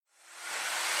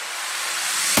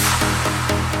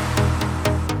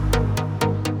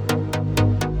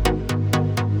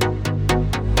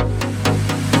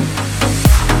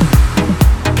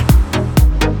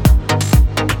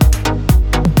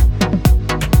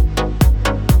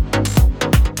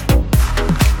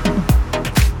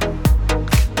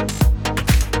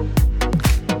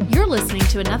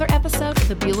another episode of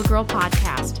the Beulah Girl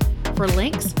Podcast. For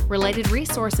links, related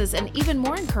resources, and even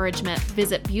more encouragement,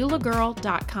 visit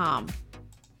BeulahGirl.com.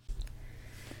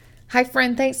 Hi,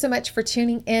 friend. Thanks so much for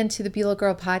tuning in to the Beulah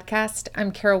Girl Podcast.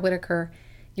 I'm Carol Whitaker,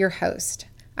 your host.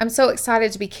 I'm so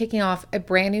excited to be kicking off a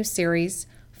brand new series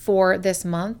for this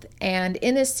month. And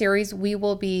in this series, we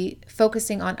will be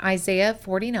focusing on Isaiah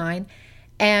 49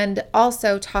 and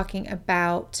also talking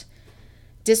about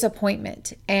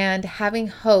disappointment and having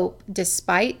hope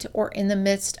despite or in the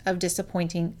midst of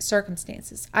disappointing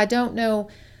circumstances. I don't know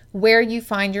where you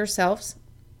find yourselves,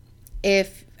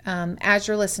 if as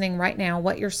you're listening right now,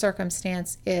 what your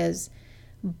circumstance is,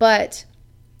 but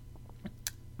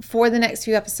for the next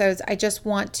few episodes, I just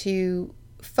want to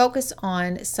focus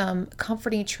on some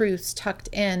comforting truths tucked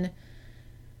in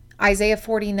Isaiah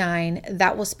 49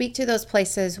 that will speak to those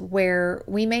places where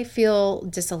we may feel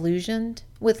disillusioned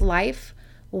with life,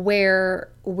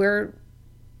 where we're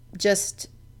just,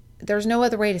 there's no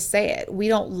other way to say it. We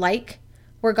don't like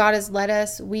where God has led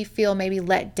us. We feel maybe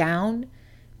let down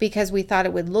because we thought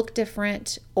it would look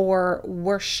different, or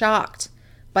we're shocked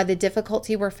by the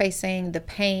difficulty we're facing, the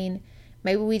pain.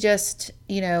 Maybe we just,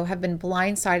 have been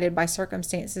blindsided by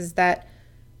circumstances that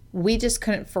we just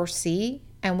couldn't foresee,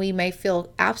 and we may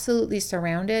feel absolutely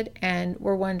surrounded, and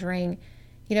we're wondering,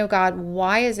 God,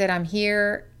 why is it I'm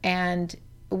here? And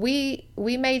we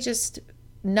may just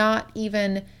not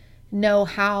even know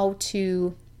how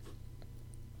to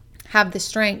have the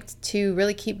strength to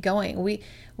really keep going.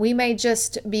 We may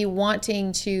just be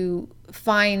wanting to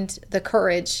find the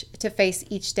courage to face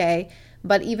each day,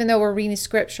 but even though we're reading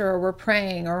scripture or we're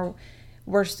praying or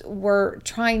we're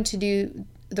trying to do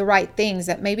the right things,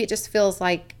 that maybe it just feels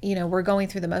like, we're going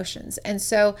through the motions. And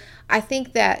so I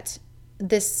think that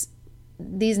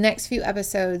these next few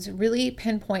episodes really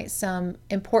pinpoint some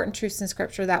important truths in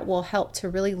scripture that will help to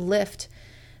really lift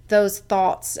those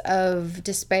thoughts of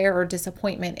despair or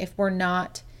disappointment if we're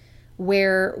not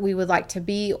where we would like to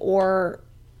be, or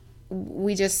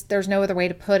there's no other way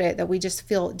to put it, that we just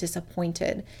feel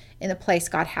disappointed in the place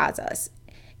God has us.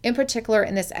 In particular,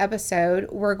 in this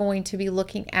episode, we're going to be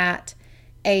looking at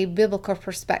a biblical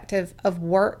perspective of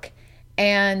work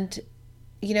and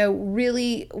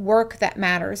really work that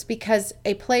matters, because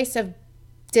a place of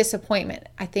disappointment,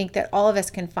 I think that all of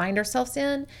us can find ourselves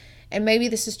in, and maybe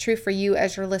this is true for you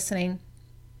as you're listening.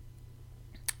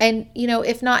 And,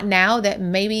 if not now, that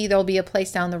maybe there'll be a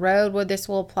place down the road where this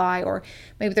will apply, or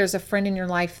maybe there's a friend in your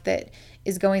life that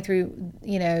is going through,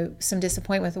 some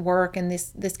disappointment with work, and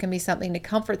this can be something to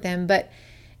comfort them. But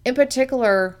in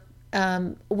particular,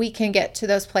 we can get to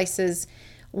those places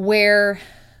where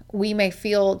we may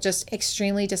feel just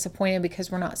extremely disappointed because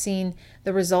we're not seeing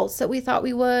the results that we thought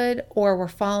we would, or we're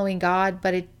following God,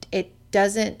 but it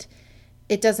doesn't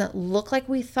look like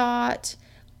we thought,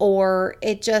 or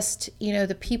it just,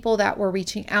 the people that we're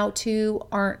reaching out to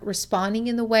aren't responding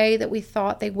in the way that we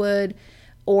thought they would,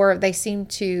 or they seem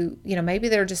to, maybe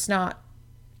they're just not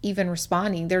even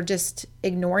responding. They're just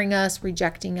ignoring us,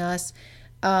 rejecting us.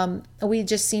 We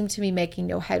just seem to be making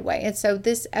no headway. And so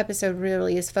this episode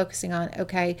really is focusing on,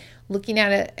 looking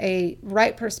at a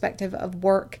right perspective of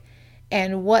work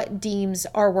and what deems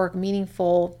our work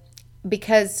meaningful,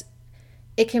 because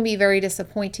it can be very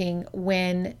disappointing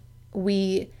when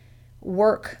we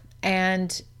work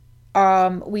and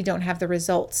we don't have the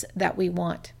results that we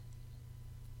want.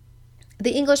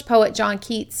 The English poet John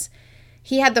Keats,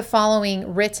 he had the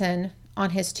following written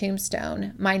on his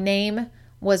tombstone: "My name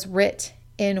was writ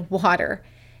in water."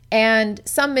 And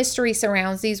some mystery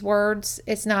surrounds these words.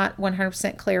 It's not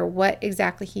 100% clear what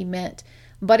exactly he meant.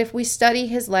 But if we study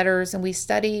his letters and we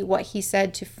study what he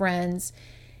said to friends,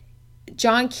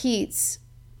 John Keats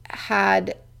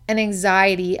had an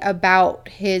anxiety about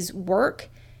his work,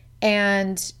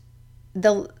 and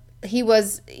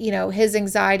his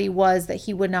anxiety was that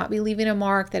he would not be leaving a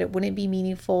mark, that it wouldn't be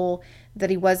meaningful, that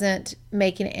he wasn't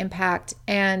making an impact.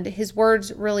 And his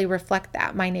words really reflect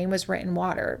that. My name was written in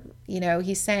water.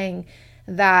 He's saying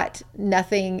that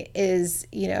nothing is,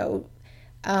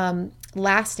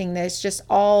 lasting, that it's just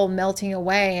all melting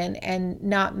away and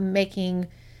not making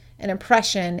an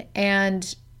impression.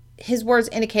 And his words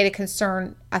indicate a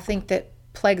concern, I think, that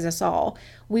plagues us all.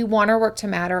 We want our work to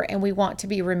matter, and we want to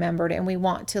be remembered, and we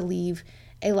want to leave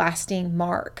a lasting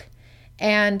mark.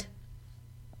 And,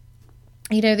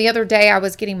 the other day I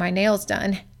was getting my nails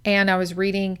done, and I was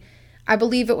reading, I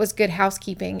believe it was Good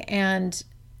Housekeeping, and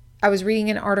I was reading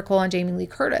an article on Jamie Lee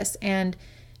Curtis, and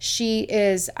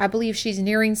I believe she's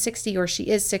nearing 60, or she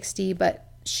is 60, but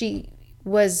she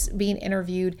was being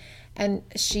interviewed, and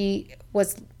she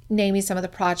was naming some of the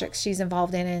projects she's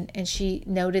involved in, and she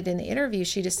noted in the interview,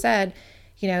 she just said,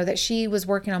 that she was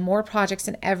working on more projects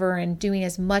than ever and doing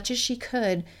as much as she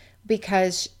could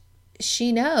because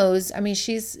she knows,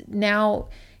 she's now,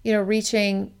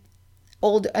 reaching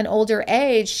an older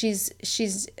age.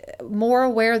 She's more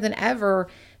aware than ever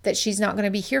that she's not going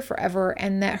to be here forever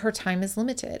and that her time is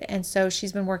limited. And so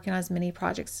she's been working on as many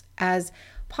projects as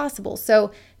possible.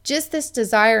 So just this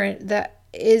desire that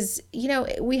is,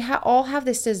 we all have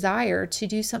this desire to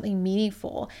do something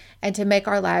meaningful and to make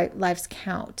our lives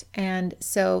count. And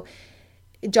so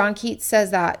John Keats says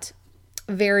that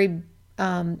very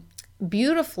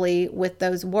beautifully with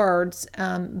those words,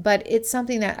 but it's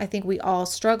something that I think we all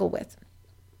struggle with.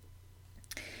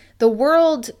 The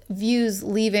world views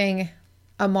leaving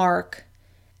a mark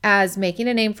as making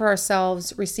a name for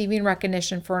ourselves, receiving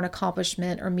recognition for an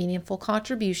accomplishment or meaningful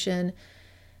contribution,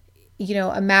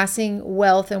 amassing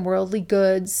wealth and worldly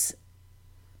goods.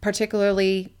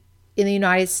 Particularly in the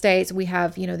United States, we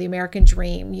have, the American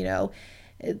dream,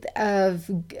 of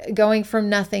going from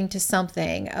nothing to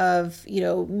something, of,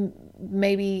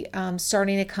 maybe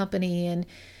starting a company and,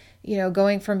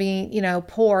 going from being,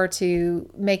 poor to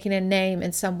making a name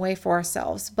in some way for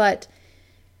ourselves. But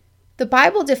the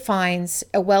Bible defines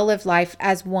a well-lived life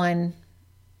as one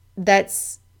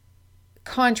that's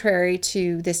contrary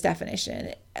to this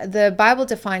definition. The Bible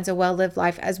defines a well-lived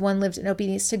life as one lived in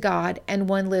obedience to God and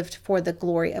one lived for the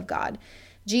glory of God.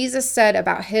 Jesus said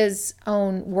about his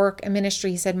own work and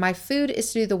ministry, he said, "My food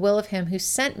is to do the will of him who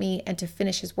sent me and to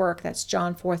finish his work." That's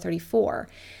John 4:34.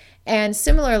 And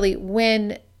similarly,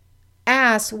 when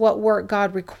asked what work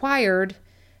God required,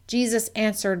 Jesus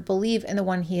answered, "Believe in the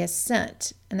one he has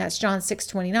sent." And that's John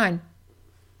 6:29.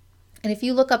 And if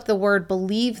you look up the word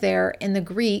believe there in the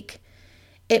Greek,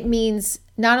 it means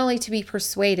not only to be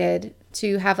persuaded,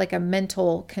 to have like a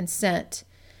mental consent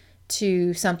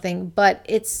to something, but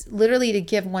it's literally to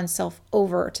give oneself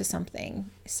over to something.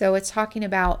 So it's talking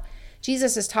about,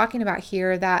 Jesus is talking about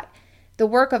here that the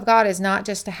work of God is not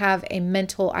just to have a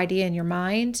mental idea in your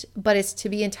mind, but it's to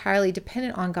be entirely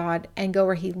dependent on God and go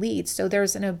where he leads. So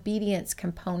there's an obedience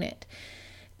component.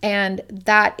 And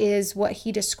that is what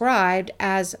he described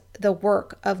as the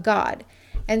work of God.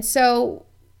 And so,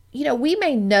 we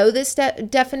may know this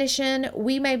definition.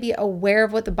 We may be aware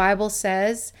of what the Bible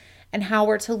says and how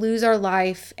we're to lose our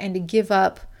life and to give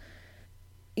up,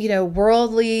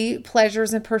 worldly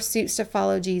pleasures and pursuits to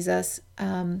follow Jesus.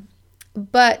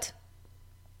 But,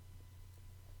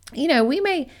 we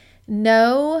may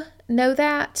know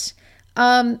that.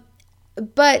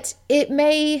 But it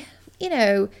may,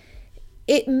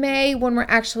 when we're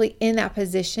actually in that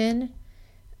position,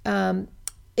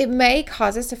 it may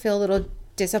cause us to feel a little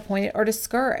disappointed or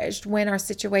discouraged when our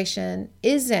situation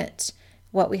isn't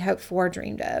what we hoped for or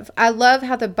dreamed of. I love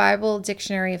how the Bible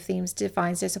Dictionary of Themes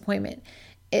defines disappointment.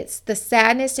 It's the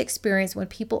sadness experienced when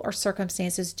people or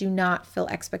circumstances do not fill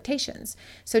expectations.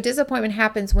 So disappointment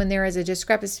happens when there is a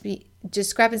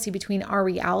discrepancy between our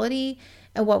reality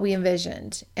and what we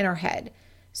envisioned in our head.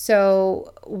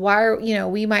 So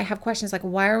we might have questions like,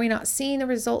 why are we not seeing the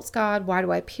results, God? Why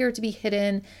do I appear to be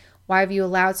hidden? Why have you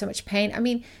allowed so much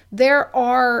pain? There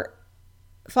are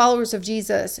followers of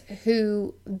Jesus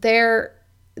who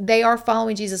they are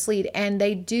following Jesus' lead and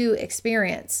they do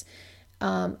experience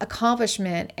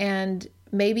accomplishment and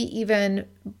maybe even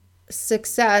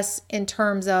success in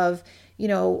terms of,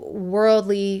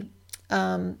 worldly,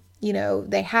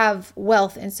 they have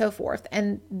wealth and so forth.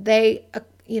 And they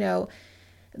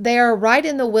are right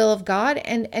in the will of God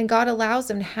and God allows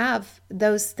them to have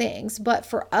those things. But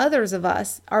for others of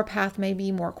us, our path may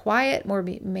be more quiet,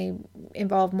 may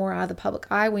involve more out of the public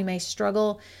eye. We may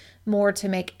struggle more to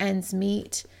make ends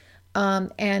meet.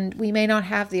 And we may not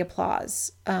have the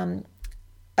applause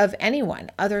of anyone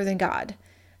other than God.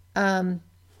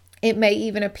 It may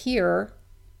even appear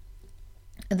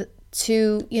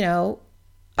to,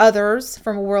 others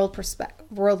from a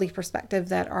worldly perspective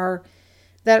that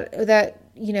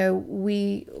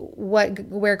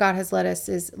where God has led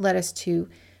us to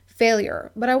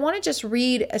failure. But I want to just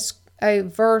read a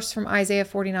verse from Isaiah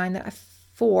 49 that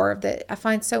I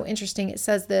find so interesting. It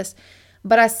says this: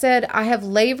 "But I said, I have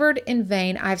labored in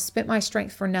vain. I have spent my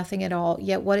strength for nothing at all.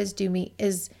 Yet what is due me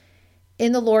is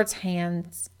in the Lord's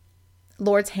hand,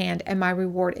 and my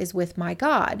reward is with my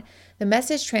God." The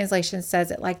Message translation says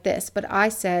it like this: "But I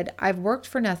said, I've worked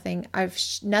for nothing. I've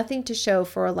nothing to show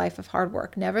for a life of hard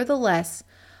work. Nevertheless,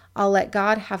 I'll let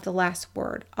God have the last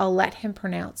word. I'll let him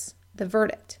pronounce the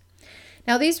verdict."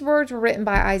 Now, these words were written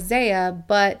by Isaiah,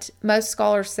 but most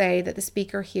scholars say that the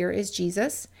speaker here is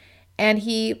Jesus. And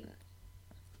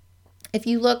if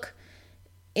you look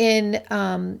in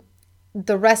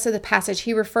the rest of the passage,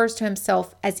 he refers to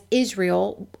himself as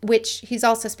Israel, which he's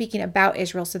also speaking about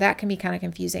Israel. So that can be kind of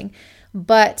confusing.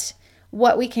 But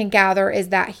what we can gather is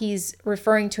that he's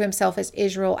referring to himself as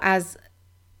Israel as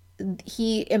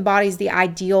he embodies the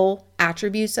ideal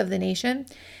attributes of the nation.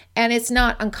 And it's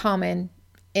not uncommon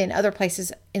in other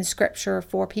places in scripture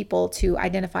for people to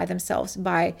identify themselves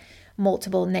by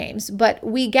multiple names. But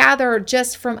we gather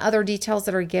just from other details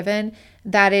that are given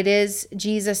that it is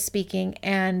Jesus speaking,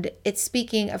 and it's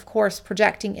speaking, of course,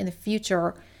 projecting in the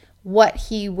future what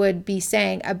he would be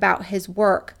saying about his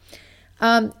work.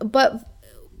 But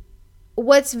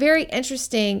what's very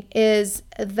interesting is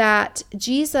that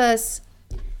Jesus,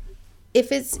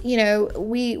 if it's,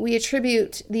 we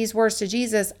attribute these words to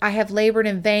Jesus, I have labored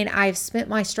in vain, I have spent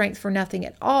my strength for nothing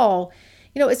at all.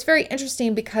 It's very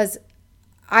interesting because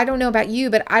I don't know about you,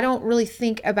 but I don't really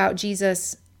think about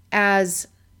Jesus as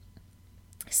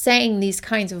saying these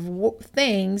kinds of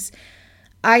things.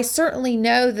 I certainly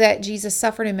know that Jesus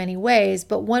suffered in many ways,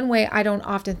 but one way I don't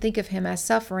often think of him as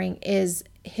suffering is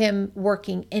him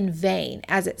working in vain,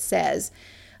 as it says.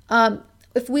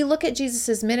 If we look at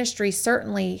Jesus's ministry,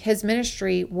 certainly his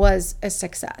ministry was a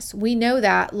success. We know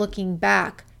that looking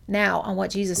back now on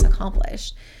what Jesus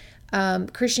accomplished.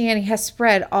 Christianity has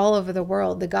spread all over the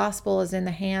world. The gospel is in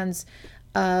the hands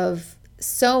of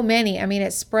so many. I mean,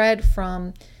 it spread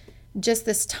from just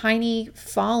this tiny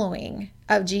following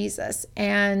of Jesus.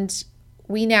 And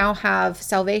we now have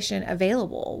salvation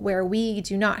available where we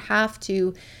do not have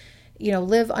to,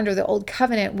 live under the old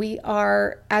covenant. We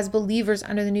are, as believers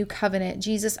under the new covenant,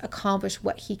 Jesus accomplished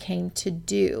what he came to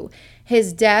do.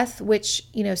 His death, which,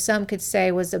 some could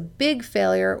say was a big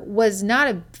failure, was not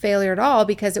a failure at all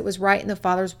because it was right in the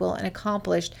Father's will and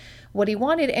accomplished what he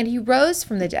wanted. And he rose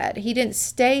from the dead. He didn't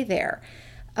stay there.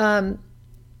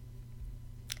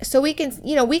 So we can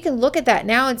look at that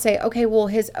now and say, okay, well,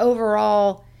 his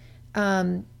overall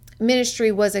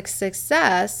ministry was a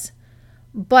success,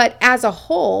 but as a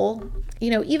whole,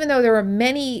 even though there were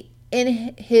many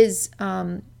in his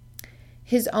own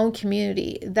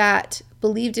community that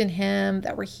believed in him,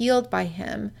 that were healed by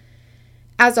him,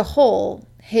 as a whole,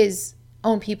 his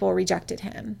own people rejected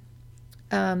him.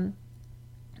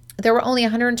 There were only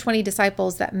 120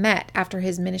 disciples that met after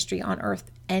his ministry on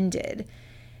earth ended.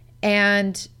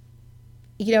 And,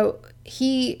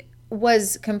 he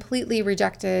was completely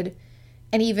rejected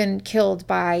and even killed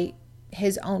by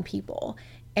his own people.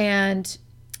 And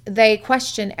they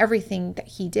questioned everything that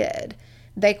he did.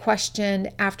 They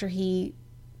questioned after he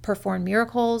performed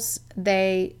miracles.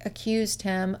 They accused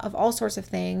him of all sorts of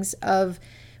things, of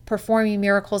performing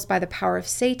miracles by the power of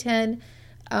Satan.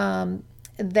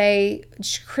 They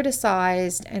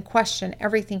criticized and questioned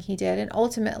everything he did, and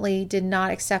ultimately did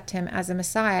not accept him as a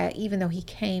Messiah, even though he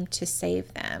came to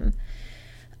save them.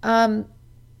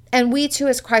 And we too,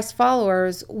 as Christ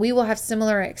followers, we will have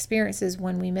similar experiences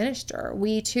when we minister.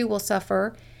 We too will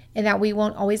suffer in that we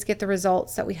won't always get the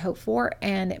results that we hope for.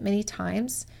 And many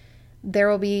times there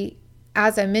will be,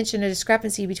 as I mentioned, a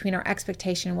discrepancy between our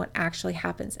expectation and what actually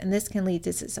happens. And this can lead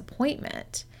to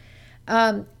disappointment.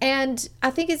 And I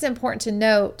think it's important to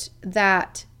note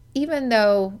that even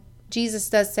though Jesus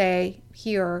does say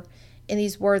here in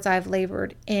these words, I've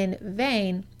labored in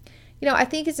vain, I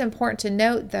think it's important to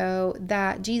note, though,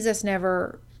 that Jesus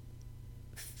never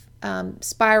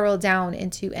spiraled down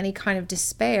into any kind of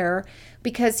despair,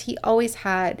 because he always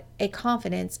had a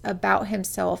confidence about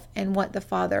himself and what the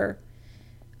Father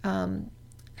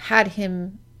had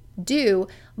him do.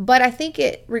 But I think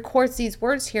it records these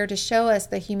words here to show us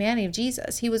the humanity of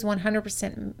Jesus. He was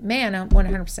 100% man and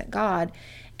 100% God,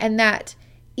 and that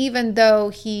even though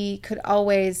he could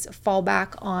always fall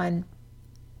back on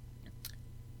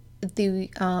the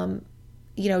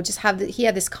he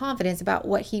had this confidence about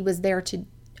what he was there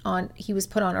he was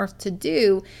put on earth to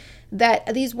do,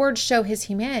 that these words show his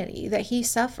humanity, that he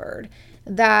suffered,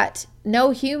 that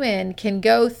no human can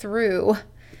go through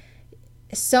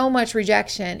so much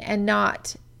rejection and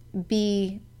not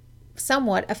be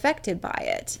somewhat affected by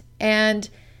it. And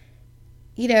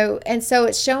and so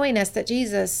it's showing us that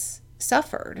Jesus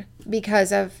suffered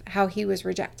because of how he was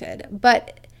rejected.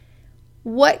 But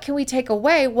what can we take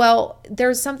away? Well,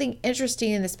 there's something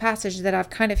interesting in this passage that I've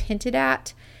kind of hinted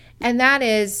at, and that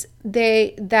is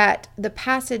that the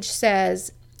passage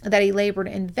says that he labored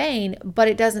in vain, but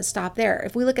it doesn't stop there.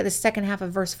 If we look at the second half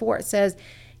of verse 4, it says,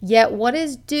 yet what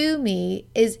is due me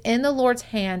is in the Lord's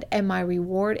hand, and my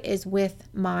reward is with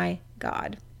my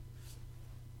God.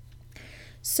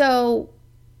 So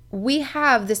we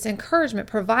have this encouragement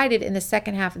provided in the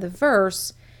second half of the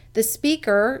verse. The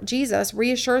speaker, Jesus,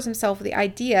 reassures himself of the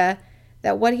idea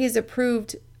that what he has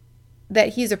approved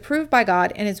that he's approved by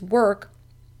God and his work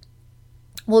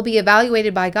will be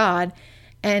evaluated by God,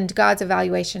 and God's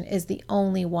evaluation is the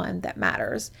only one that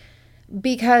matters.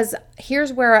 Because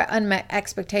here's where our unmet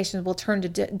expectations will turn to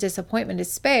disappointment,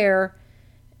 despair,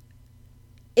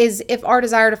 is if our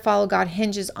desire to follow God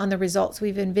hinges on the results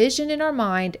we've envisioned in our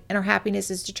mind, and our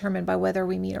happiness is determined by whether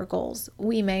we meet our goals.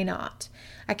 We may not.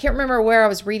 I can't remember where I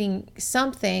was reading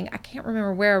something. I can't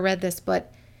remember where I read this,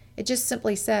 but it just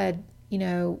simply said,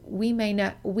 we may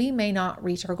not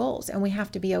reach our goals, and we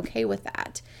have to be okay with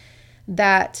that.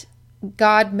 That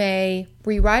God may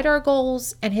rewrite our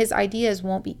goals and his ideas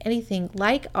won't be anything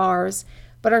like ours,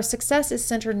 but our success is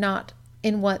centered not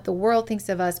in what the world thinks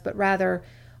of us, but rather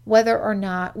whether or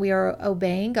not we are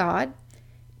obeying God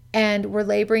and we're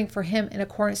laboring for him in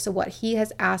accordance to what he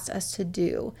has asked us to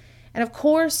do. And of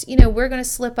course, we're going to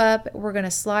slip up, we're going to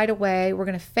slide away, we're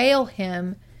going to fail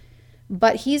him,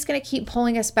 but he's going to keep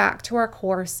pulling us back to our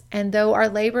course. And though our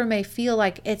labor may feel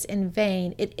like it's in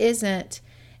vain, it isn't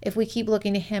if we keep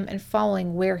looking to him and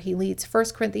following where he leads.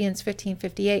 1 Corinthians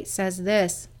 15:58 says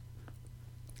this,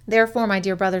 "Therefore, my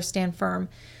dear brothers, stand firm.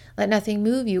 Let nothing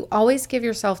move you. Always give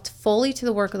yourself fully to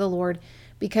the work of the Lord,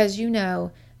 because you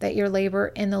know that your labor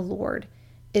in the Lord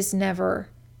is never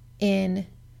in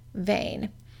vain."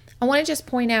 I want to just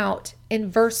point out in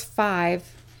verse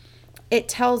 5, it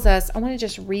tells us, I want to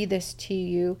just read this to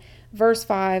you, verse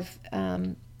 5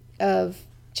 of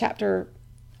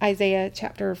Isaiah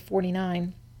chapter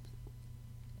 49.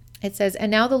 It says, "And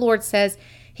now the Lord says,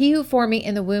 he who formed me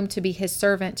in the womb to be his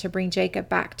servant, to bring Jacob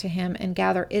back to him and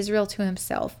gather Israel to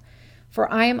himself.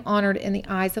 For I am honored in the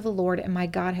eyes of the Lord, and my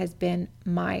God has been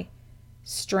my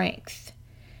strength."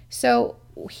 So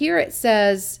here it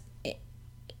says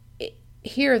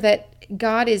here that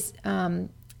God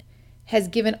has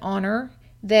given honor,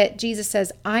 that Jesus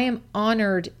says, I am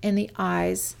honored in the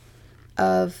eyes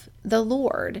of the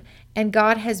Lord, and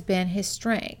God has been his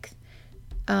strength.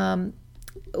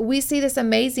 We see this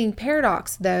amazing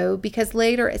paradox, though, because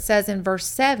later it says in verse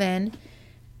 7,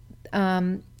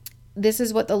 this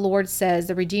is what the Lord says,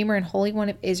 "The Redeemer and Holy One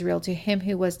of Israel, to him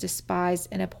who was despised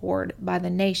and abhorred by the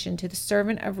nation, to the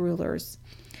servant of rulers.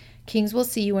 Kings will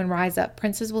see you and rise up.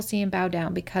 Princes will see and bow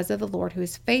down because of the Lord who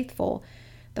is faithful,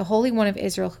 the Holy One of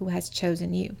Israel who has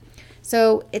chosen you."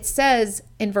 So it says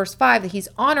in verse 5 that he's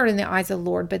honored in the eyes of the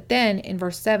Lord, but then in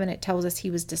verse 7 it tells us he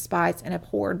was despised and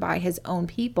abhorred by his own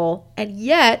people, and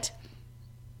yet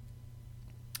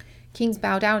kings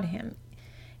bow down to him,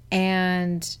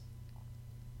 and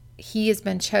he has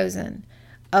been chosen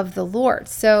of the Lord.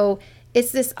 So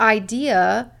it's this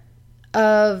idea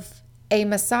of a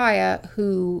Messiah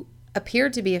who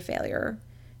appeared to be a failure,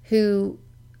 who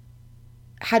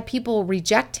had people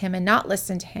reject him and not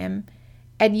listen to him,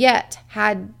 and yet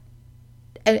had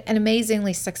an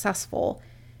amazingly successful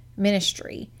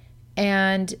ministry.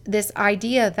 And this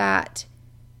idea that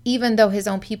even though his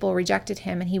own people rejected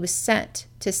him and he was sent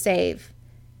to save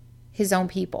his own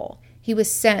people, he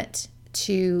was sent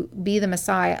to be the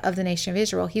Messiah of the nation of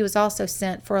Israel, he was also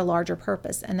sent for a larger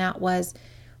purpose, and that was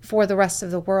for the rest of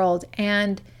the world.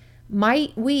 And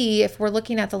might we, if we're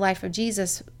looking at the life of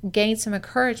Jesus, gain some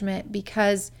encouragement,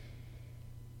 because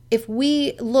if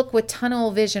we look with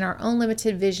tunnel vision, our own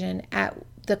limited vision, at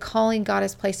the calling God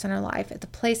has placed in our life, at the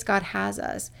place God has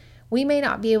us, we may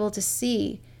not be able to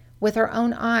see with our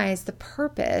own eyes the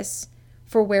purpose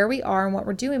for where we are and what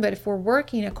we're doing. But if we're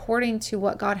working according to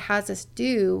what God has us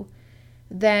do,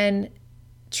 then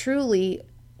truly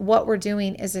what we're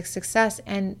doing is a success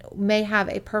and may have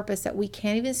a purpose that we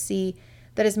can't even see,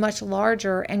 that is much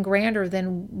larger and grander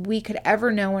than we could ever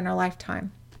know in our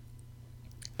lifetime.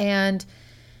 And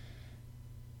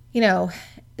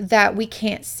that we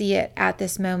can't see it at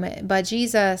this moment. But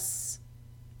Jesus,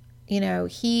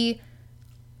 he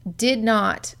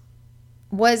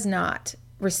was not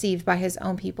received by his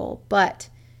own people, but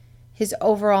his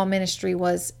overall ministry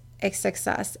was a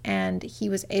success, and he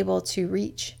was able to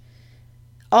reach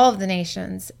all of the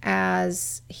nations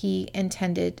as he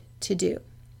intended to do.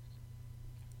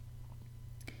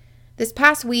 This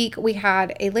past week, we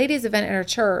had a ladies' event at our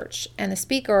church, and the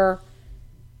speaker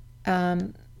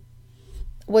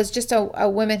was just a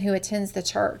woman who attends the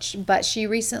church, but she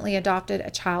recently adopted a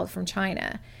child from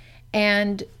China.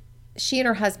 And she and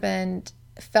her husband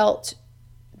felt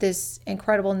this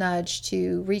incredible nudge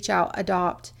to reach out,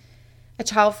 adopt a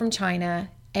child from China.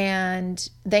 And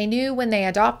they knew when they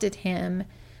adopted him,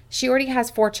 she already has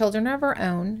 4 children of her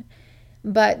own,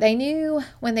 but they knew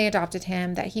when they adopted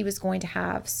him that he was going to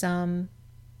have some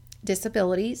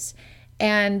disabilities,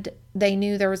 and they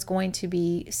knew there was going to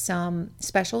be some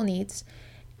special needs.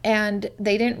 And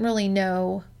they didn't really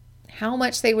know how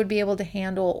much they would be able to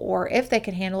handle or if they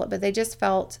could handle it, but they just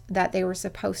felt that they were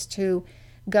supposed to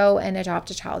go and adopt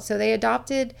a child. So they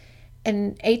adopted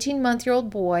an 18-month-old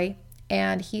boy,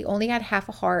 and he only had half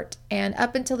a heart. And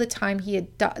up until the time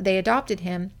they adopted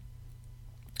him,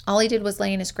 all he did was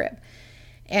lay in his crib,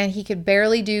 and he could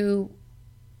barely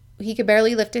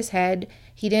lift his head.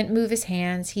 He didn't move his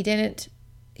hands.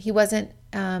 He wasn't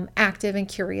active and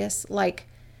curious like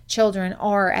children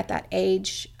are at that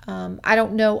age. I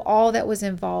don't know all that was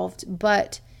involved,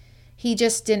 but he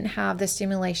just didn't have the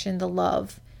stimulation, the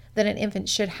love that an infant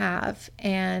should have.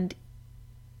 And,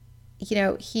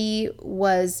 he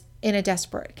was in a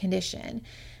desperate condition.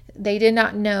 They did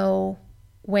not know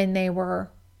when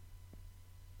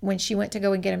she went to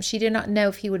go and get him, she did not know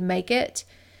if he would make it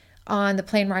on the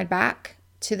plane ride back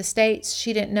to the States.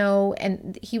 She didn't know,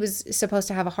 and he was supposed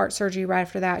to have a heart surgery right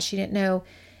after that. She didn't know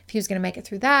if he was going to make it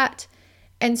through that.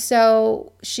 And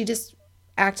so she just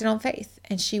acted on faith,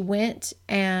 and she went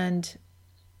and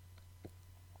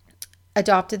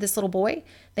adopted this little boy.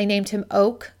 They named him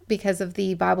Oak because of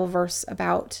the Bible verse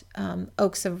about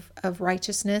oaks of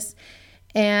righteousness,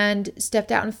 and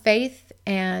stepped out in faith.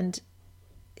 And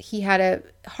he had a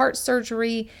heart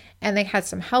surgery, and they had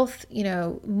some health,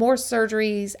 more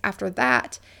surgeries after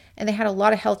that. And they had a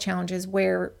lot of health challenges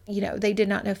where, they did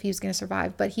not know if he was going to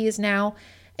survive. But he is now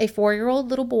a 4-year-old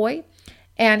little boy,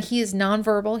 and he is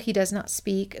nonverbal. He does not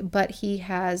speak, but he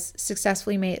has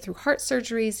successfully made it through heart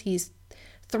surgeries. He's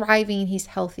thriving. He's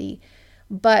healthy.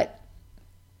 But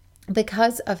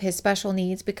because of his special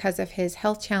needs, because of his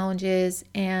health challenges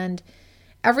and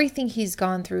everything he's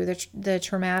gone through, the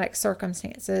traumatic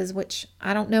circumstances, which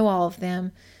I don't know all of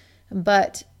them,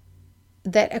 but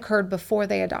that occurred before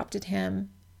they adopted him,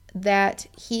 that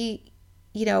he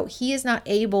is not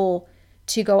able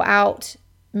to go out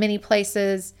many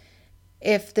places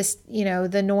if this,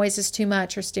 the noise is too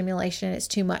much or stimulation is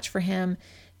too much for him.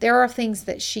 There are things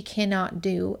that she cannot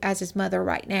do as his mother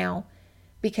right now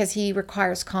because he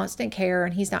requires constant care,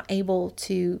 and he's not able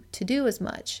to do as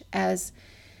much as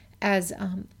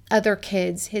other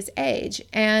kids his age.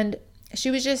 And she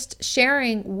was just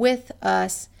sharing with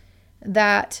us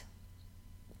that,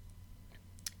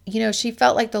 she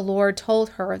felt like the Lord told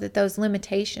her that those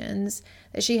limitations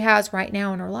that she has right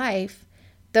now in her life,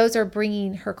 those are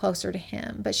bringing her closer to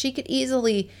him. But she could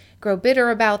easily grow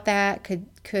bitter about that,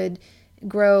 could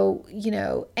grow,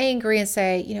 angry and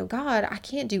say, God, I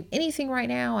can't do anything right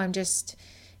now. I'm just,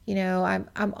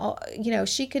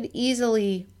 she could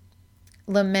easily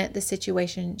lament the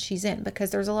situation she's in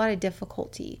because there's a lot of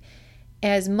difficulty.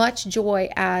 As much joy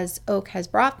as Oak has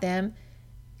brought them,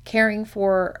 caring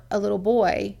for a little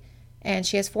boy, and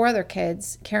she has 4 other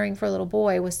kids, caring for a little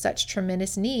boy with such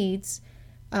tremendous needs,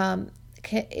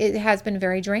 it has been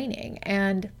very draining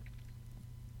and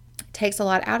takes a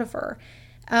lot out of her.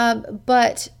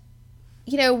 But,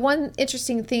 one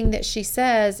interesting thing that she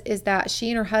says is that she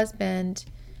and her husband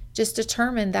just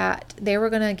determined that they were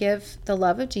going to give the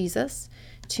love of Jesus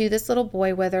to this little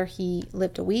boy, whether he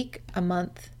lived a week, a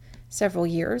month, several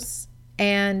years,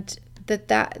 and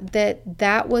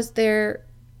that was their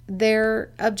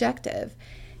objective.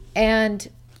 And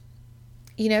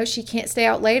she can't stay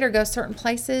out late or go certain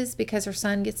places because her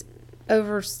son gets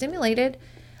overstimulated,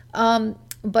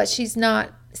 but she's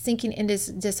not sinking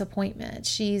into disappointment.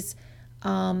 She's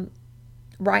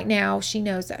right now she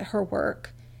knows that her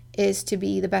work is to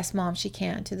be the best mom she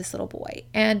can to this little boy.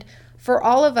 And for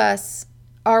all of us,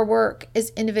 our work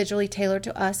is individually tailored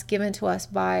to us, given to us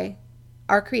by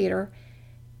our Creator.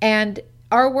 And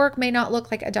our work may not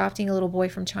look like adopting a little boy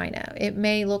from China. It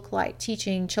may look like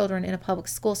teaching children in a public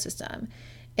school system.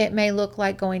 It may look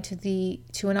like going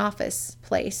to an office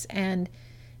place and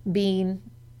being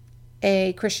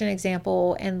a Christian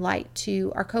example and light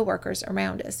to our coworkers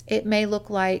around us. It may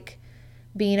look like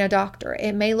being a doctor.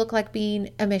 It may look like being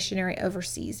a missionary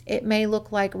overseas. It may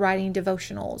look like writing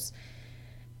devotionals.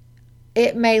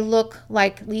 It may look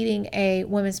like leading a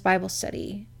women's Bible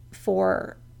study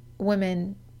for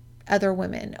women, other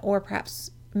women, or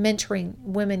perhaps mentoring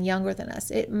women younger than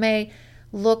us. It may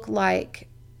look like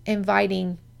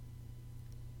inviting,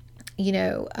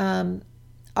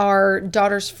 our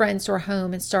daughter's friends to our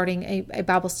home and starting a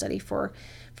Bible study for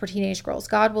teenage girls.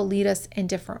 God will lead us in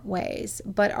different ways,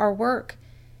 but our work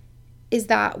is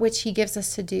that which He gives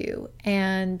us to do.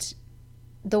 And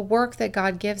the work that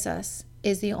God gives us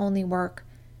is the only work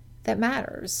that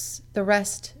matters. The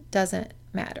rest doesn't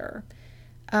matter.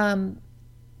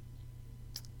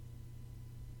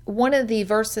 One of the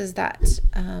verses that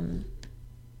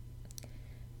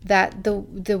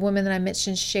the woman that I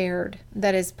mentioned shared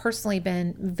that has personally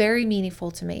been very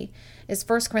meaningful to me is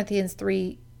 1 Corinthians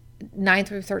 3, 9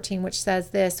 through 13, which says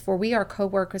this, "For we are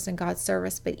co-workers in God's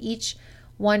service, but each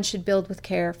one should build with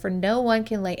care, for no one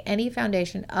can lay any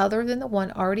foundation other than the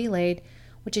one already laid,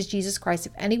 which is Jesus Christ.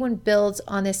 If anyone builds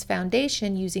on this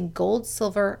foundation using gold,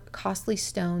 silver, costly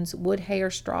stones, wood, hay, or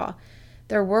straw,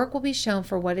 their work will be shown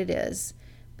for what it is,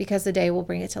 because the day will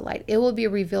bring it to light. It will be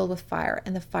revealed with fire,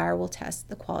 and the fire will test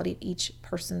the quality of each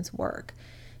person's work."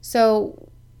 So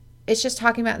it's just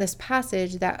talking about this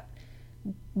passage that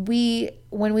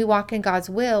when we walk in God's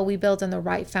will, we build on the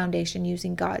right foundation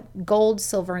using gold,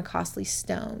 silver, and costly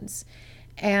stones.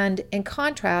 And in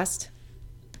contrast,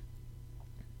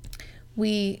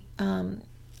 we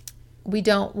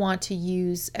don't want to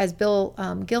use, as Bill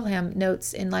Gilham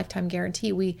notes in Lifetime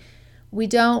Guarantee, we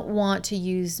don't want to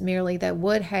use merely the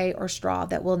wood, hay, or straw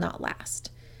that will not last.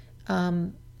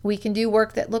 We can do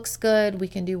work that looks good. We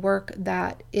can do work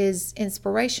that is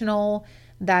inspirational,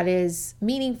 that is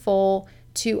meaningful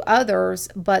to others,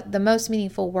 but the most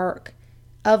meaningful work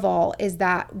of all is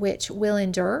that which will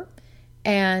endure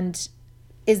and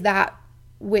is that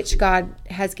which God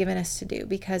has given us to do,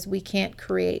 because we can't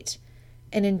create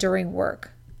an enduring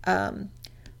work on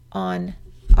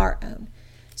our own.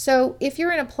 So if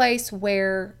you're in a place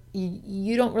where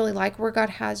you don't really like where God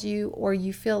has you, or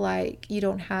you feel like you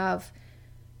don't have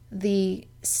the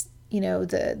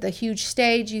huge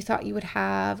stage you thought you would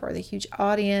have, or the huge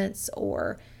audience,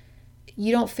 or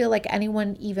you don't feel like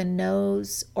anyone even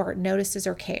knows or notices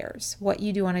or cares what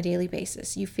you do on a daily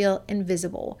basis, you feel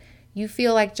invisible. You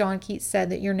feel like John Keats said,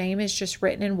 that your name is just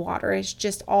written in water. It's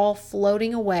just all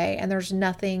floating away, and there's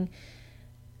nothing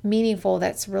meaningful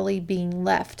that's really being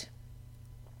left.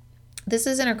 This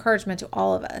is an encouragement to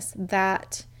all of us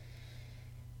that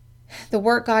the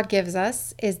work God gives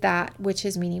us is that which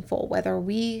is meaningful, whether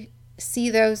we see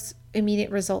those immediate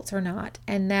results or not,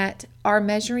 and that our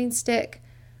measuring stick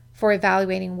for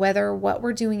evaluating whether what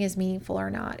we're doing is meaningful or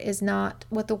not is not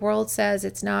what the world says.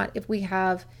 It's not if we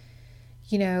have,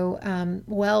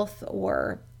 wealth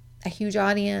or a huge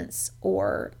audience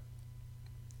or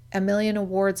a million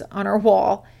awards on our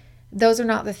wall. Those are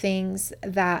not the things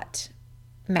that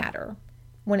matter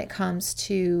when it comes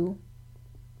to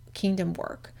kingdom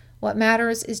work. What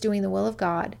matters is doing the will of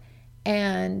God,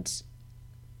 and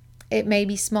it may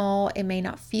be small, it may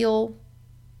not feel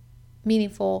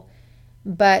meaningful,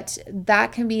 but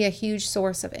that can be a huge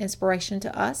source of inspiration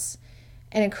to us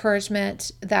and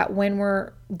encouragement, that when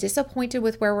we're disappointed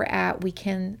with where we're at, we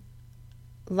can,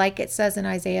 like it says in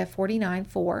Isaiah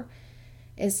 49:4,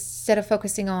 instead of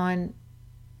focusing on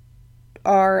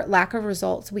our lack of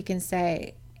results, we can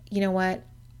say, you know what?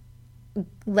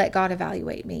 Let God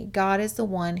evaluate me. God is the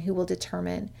one who will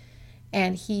determine,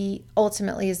 and He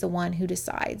ultimately is the one who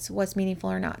decides what's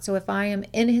meaningful or not. So if I am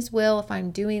in His will, if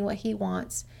I'm doing what He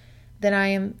wants, then I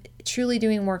am truly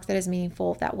doing work that is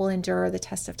meaningful, that will endure the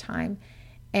test of time.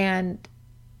 And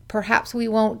perhaps we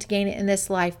won't gain it in this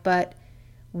life, but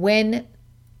when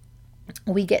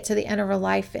we get to the end of our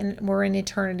life and we're in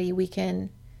eternity, we can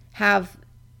have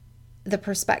the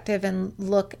perspective and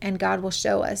look, and God will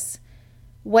show us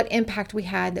what impact we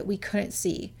had that we couldn't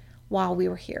see while we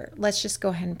were here. Let's just go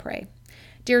ahead and pray.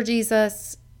 Dear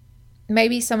Jesus,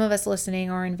 maybe some of us listening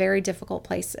are in very difficult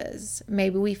places.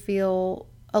 Maybe we feel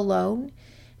alone.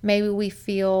 Maybe we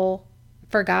feel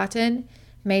forgotten.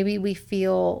 Maybe we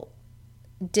feel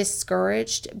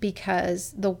discouraged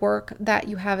because the work that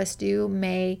you have us do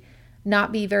may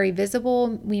not be very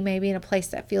visible. We may be in a place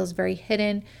that feels very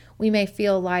hidden. We may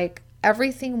feel like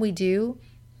everything we do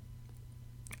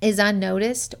is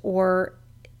unnoticed or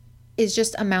is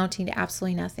just amounting to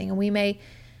absolutely nothing. And we may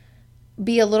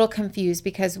be a little confused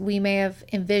because we may have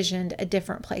envisioned a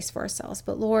different place for ourselves.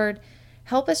 But Lord,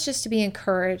 help us just to be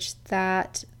encouraged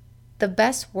that the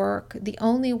best work, the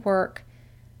only work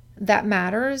that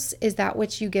matters, is that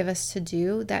which you give us to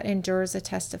do, that endures a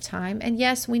test of time. And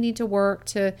yes, we need to work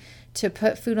to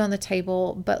put food on the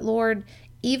table. But Lord,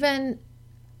 even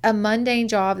a mundane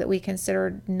job that we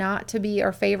consider not to be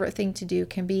our favorite thing to do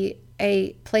can be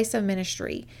a place of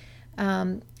ministry.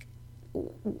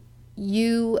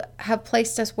 You have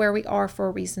placed us where we are for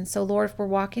a reason. So Lord, if we're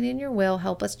walking in your will,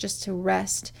 help us just to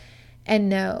rest and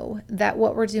know that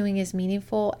what we're doing is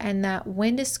meaningful, and that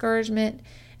when discouragement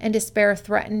and despair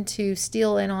threaten to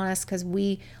steal in on us because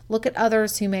we look at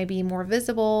others who may be more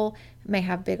visible, may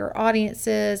have bigger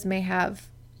audiences, may have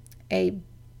a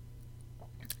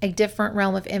different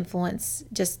realm of influence,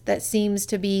 just that seems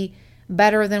to be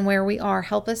better than where we are.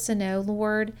 Help us to know,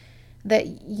 Lord, that,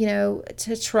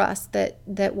 to trust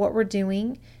that what we're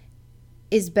doing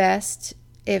is best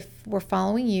if we're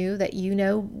following you, that you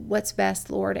know what's best,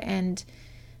 Lord, and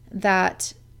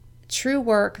that true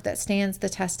work that stands the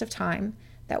test of time,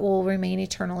 that will remain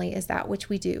eternally is that which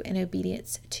we do in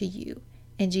obedience to you.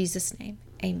 In Jesus' name,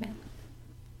 amen.